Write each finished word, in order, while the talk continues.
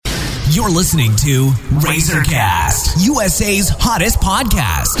You're listening to RazorCast, USA's hottest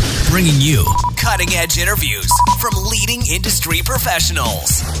podcast, bringing you cutting-edge interviews from leading industry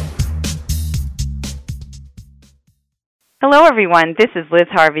professionals. Hello, everyone. This is Liz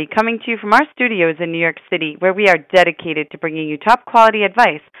Harvey coming to you from our studios in New York City, where we are dedicated to bringing you top-quality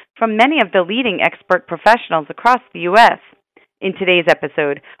advice from many of the leading expert professionals across the U.S. In today's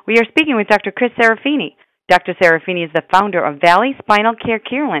episode, we are speaking with Dr. Chris Serafini. Dr. Serafini is the founder of Valley Spinal Care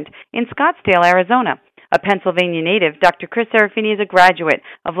Kierland in Scottsdale, Arizona. A Pennsylvania native, Dr. Chris Serafini is a graduate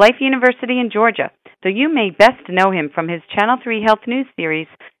of Life University in Georgia, though you may best know him from his Channel 3 health news series,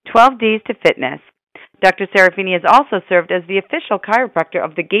 12 Days to Fitness. Dr. Serafini has also served as the official chiropractor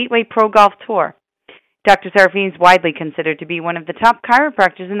of the Gateway Pro Golf Tour. Dr. Serafini is widely considered to be one of the top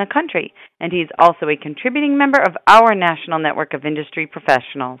chiropractors in the country, and he is also a contributing member of our national network of industry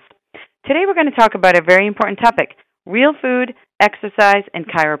professionals. Today we're going to talk about a very important topic, real food, exercise, and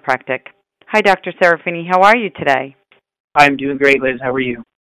chiropractic. Hi, Dr. Serafini. How are you today? I'm doing great, Liz. How are you?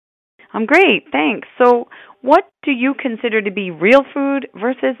 I'm great, thanks. So what do you consider to be real food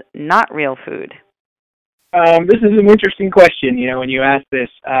versus not real food? This is an interesting question. You know, when you ask this,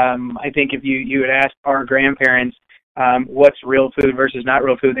 I think if you had asked our grandparents what's real food versus not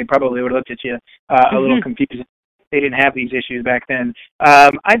real food, they probably would have looked at you a little confused. They didn't have these issues back then.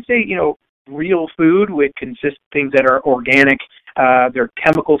 I'd say, real food would consist of things that are organic, they're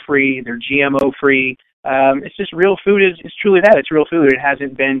chemical-free, they're GMO-free. It's just real food is truly that. It's real food. It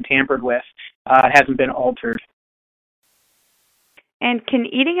hasn't been tampered with. It hasn't been altered. And can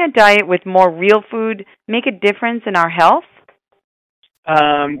eating a diet with more real food make a difference in our health?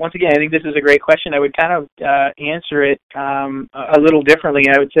 Once again, I think this is a great question. I would kind of answer it a little differently.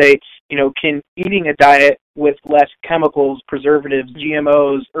 I would say, can eating a diet with less chemicals, preservatives,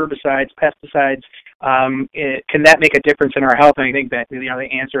 GMOs, herbicides, pesticides, can that make a difference in our health? And I think that, the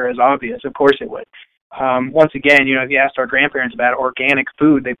answer is obvious. Of course it would. Once again, if you asked our grandparents about organic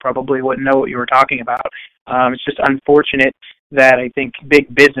food, they probably wouldn't know what you were talking about. It's just unfortunate that I think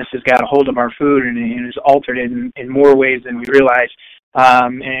big business has got a hold of our food and has altered it in more ways than we realize.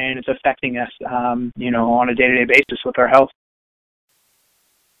 And it's affecting us, on a day-to-day basis with our health.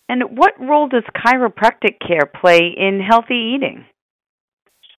 And what role does chiropractic care play in healthy eating?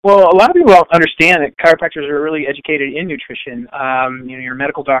 Well, a lot of people don't understand that chiropractors are really educated in nutrition. Your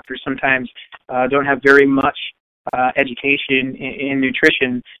medical doctors sometimes don't have very much education in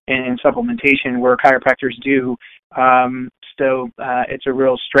nutrition and in supplementation, where chiropractors do. So it's a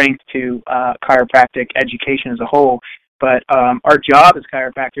real strength to chiropractic education as a whole. But our job as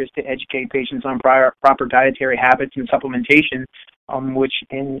chiropractors is to educate patients on proper dietary habits and supplementation, which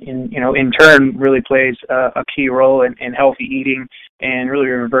in turn really plays a key role in healthy eating and really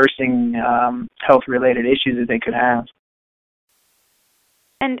reversing health-related issues that they could have.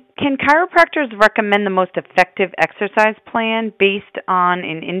 And can chiropractors recommend the most effective exercise plan based on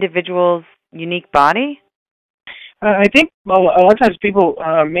an individual's unique body? I think a lot of times people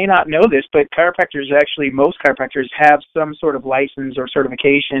may not know this, but most chiropractors have some sort of license or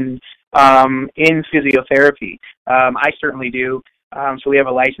certification in physiotherapy. I certainly do. So we have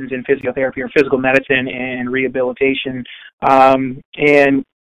a license in physiotherapy or physical medicine and rehabilitation. And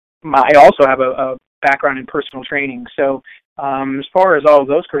I also have a background in personal training. So as far as all of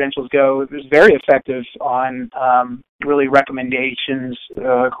those credentials go, it was very effective on really recommendations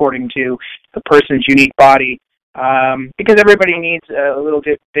according to the person's unique body. Because everybody needs a little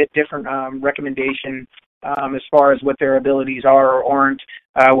bit different recommendation as far as what their abilities are or aren't,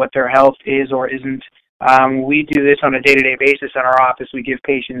 what their health is or isn't. We do this on a day-to-day basis in our office. We give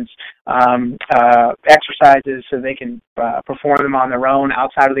patients exercises so they can perform them on their own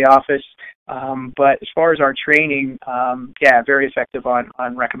outside of the office. But as far as our training, very effective on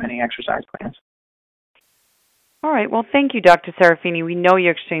recommending exercise plans. All right. Well, thank you, Dr. Serafini. We know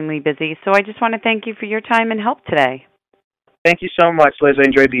you're extremely busy, so I just want to thank you for your time and help today. Thank you so much, Liz. I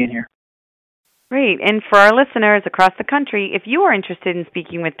enjoyed being here. Great. And for our listeners across the country, if you are interested in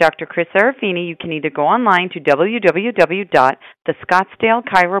speaking with Dr. Chris Serafini, you can either go online to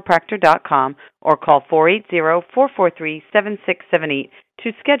www.thescottsdalechiropractor.com or call 480-443-7678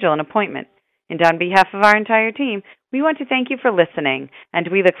 to schedule an appointment. And on behalf of our entire team, we want to thank you for listening, and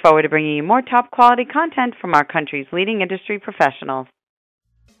we look forward to bringing you more top-quality content from our country's leading industry professionals.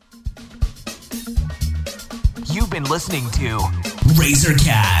 You've been listening to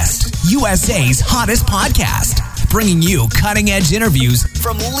RazorCast, USA's hottest podcast, bringing you cutting-edge interviews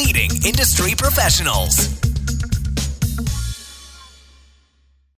from leading industry professionals.